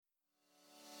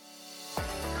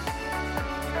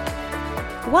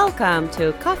Welcome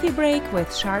to Coffee Break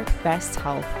with Sharp Best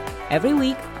Health. Every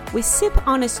week, we sip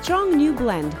on a strong new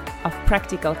blend of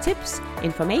practical tips,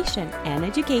 information, and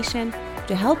education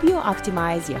to help you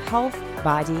optimize your health,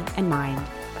 body, and mind.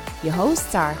 Your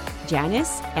hosts are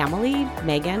Janice, Emily,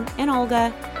 Megan, and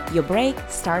Olga. Your break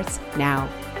starts now.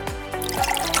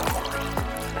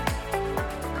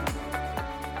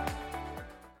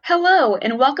 Hello,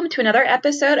 and welcome to another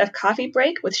episode of Coffee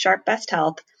Break with Sharp Best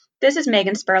Health. This is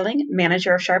Megan Sperling,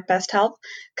 manager of Sharp Best Health,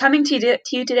 coming to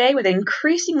you today with an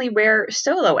increasingly rare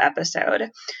solo episode.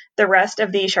 The rest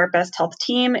of the Sharp Best Health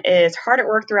team is hard at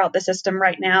work throughout the system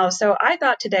right now, so I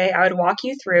thought today I would walk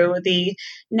you through the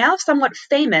now somewhat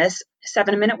famous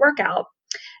 7-minute workout.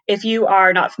 If you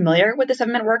are not familiar with the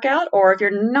 7-minute workout, or if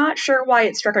you're not sure why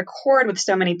it struck a chord with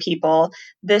so many people,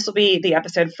 this will be the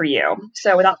episode for you.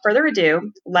 So without further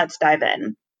ado, let's dive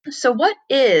in. So what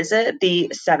is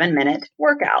the 7-minute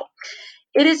workout?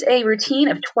 It is a routine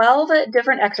of 12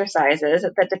 different exercises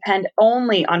that depend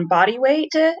only on body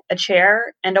weight, a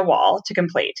chair, and a wall to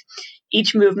complete.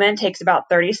 Each movement takes about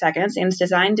 30 seconds and is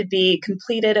designed to be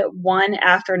completed one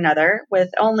after another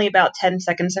with only about 10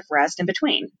 seconds of rest in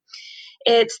between.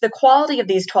 It's the quality of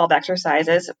these 12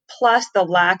 exercises plus the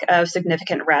lack of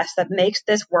significant rest that makes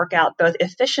this workout both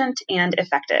efficient and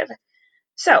effective.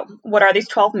 So, what are these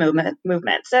 12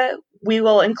 movements? We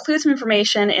will include some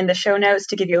information in the show notes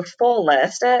to give you a full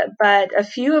list, but a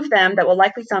few of them that will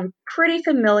likely sound pretty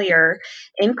familiar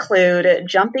include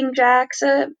jumping jacks,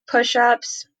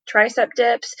 push-ups, tricep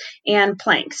dips, and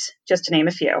planks, just to name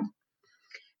a few.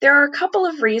 There are a couple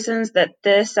of reasons that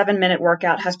this 7-minute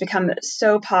workout has become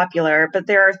so popular, but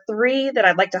there are three that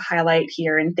I'd like to highlight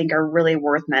here and think are really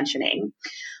worth mentioning.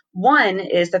 One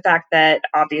is the fact that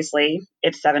obviously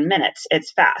it's 7 minutes.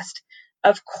 It's fast.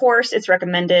 Of course, it's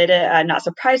recommended, not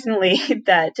surprisingly,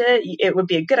 that it would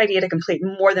be a good idea to complete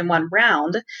more than one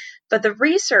round. But the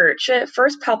research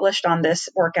first published on this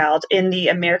workout in the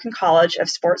American College of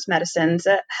Sports Medicine's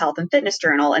Health and Fitness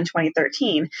Journal in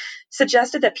 2013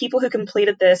 suggested that people who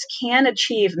completed this can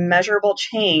achieve measurable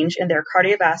change in their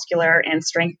cardiovascular and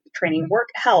strength training work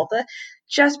health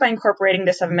just by incorporating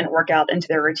the 7-minute workout into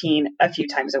their routine a few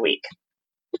times a week.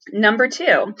 Number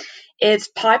two, it's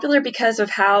popular because of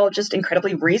how just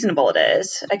incredibly reasonable it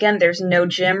is. Again, there's no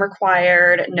gym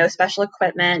required, no special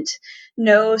equipment,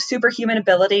 no superhuman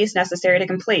abilities necessary to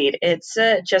complete. It's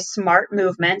just smart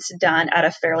movements done at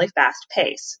a fairly fast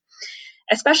pace.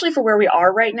 Especially for where we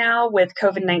are right now with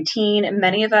COVID-19,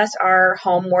 many of us are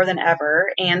home more than ever.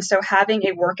 And so having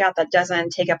a workout that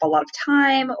doesn't take up a lot of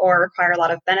time or require a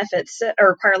lot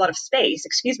of space,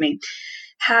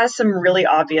 has some really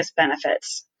obvious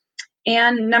benefits.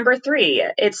 And number three,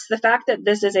 it's the fact that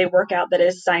this is a workout that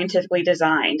is scientifically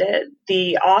designed.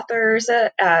 The authors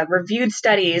reviewed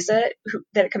studies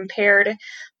that compared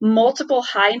multiple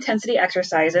high-intensity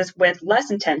exercises with less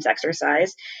intense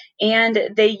exercise, and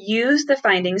they used the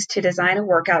findings to design a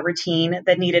workout routine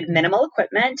that needed minimal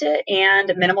equipment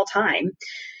and minimal time.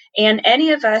 And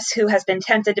any of us who has been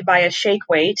tempted to buy a shake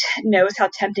weight knows how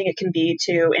tempting it can be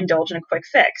to indulge in a quick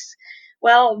fix.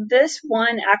 Well, this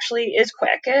one actually is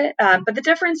quick, but the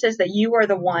difference is that you are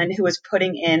the one who is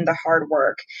putting in the hard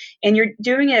work, and you're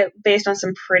doing it based on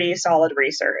some pretty solid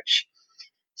research.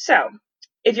 So,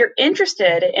 if you're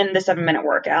interested in the 7-minute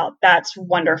workout, that's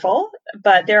wonderful,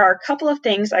 but there are a couple of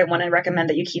things I want to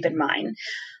recommend that you keep in mind.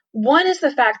 One is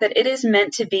the fact that it is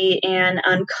meant to be an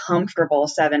uncomfortable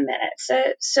 7 minutes.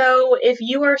 So if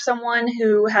you are someone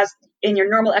who has in your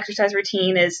normal exercise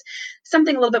routine is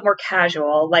something a little bit more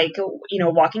casual, like,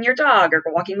 walking your dog or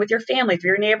walking with your family through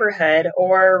your neighborhood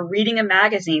or reading a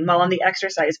magazine while on the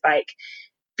exercise bike,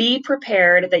 be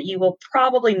prepared that you will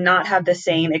probably not have the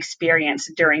same experience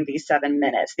during these 7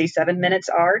 minutes. These 7 minutes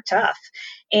are tough.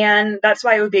 And that's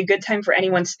why it would be a good time for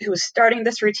anyone who is starting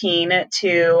this routine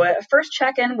to first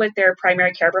check in with their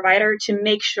primary care provider to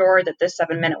make sure that this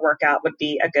 7-minute workout would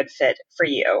be a good fit for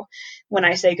you. When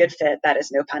I say good fit, that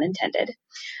is no pun intended.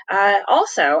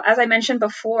 Also, as I mentioned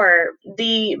before,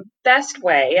 the best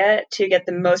way to get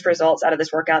the most results out of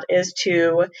this workout is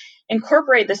to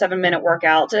incorporate the 7-minute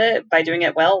workout by doing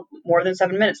it, more than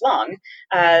 7 minutes long.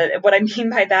 What I mean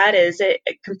by that is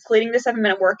completing the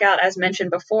 7-minute workout, as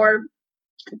mentioned before,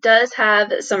 does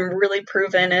have some really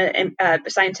proven and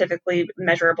scientifically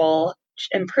measurable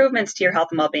improvements to your health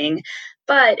and well-being.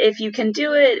 But if you can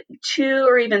do it 2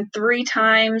 or even 3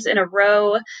 times in a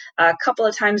row, a couple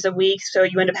of times a week, so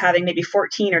you end up having maybe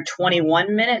 14 or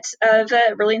 21 minutes of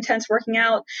really intense working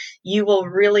out, you will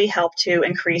really help to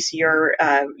increase your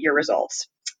results.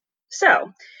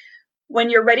 So When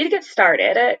you're ready to get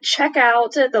started, check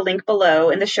out the link below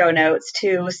in the show notes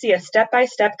to see a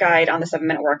step-by-step guide on the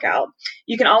 7-minute workout.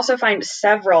 You can also find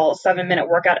several 7-minute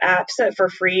workout apps for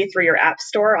free through your app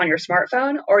store on your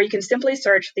smartphone, or you can simply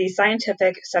search the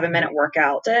Scientific 7-minute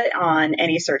workout on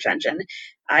any search engine.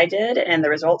 I did, and the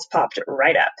results popped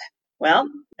right up. Well,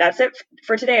 that's it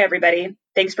for today, everybody.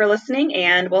 Thanks for listening,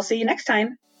 and we'll see you next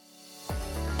time.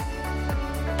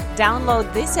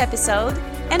 Download this episode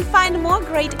and find more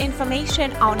great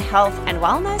information on health and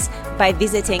wellness by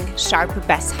visiting Sharp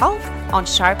Best Health on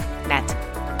SharpNet.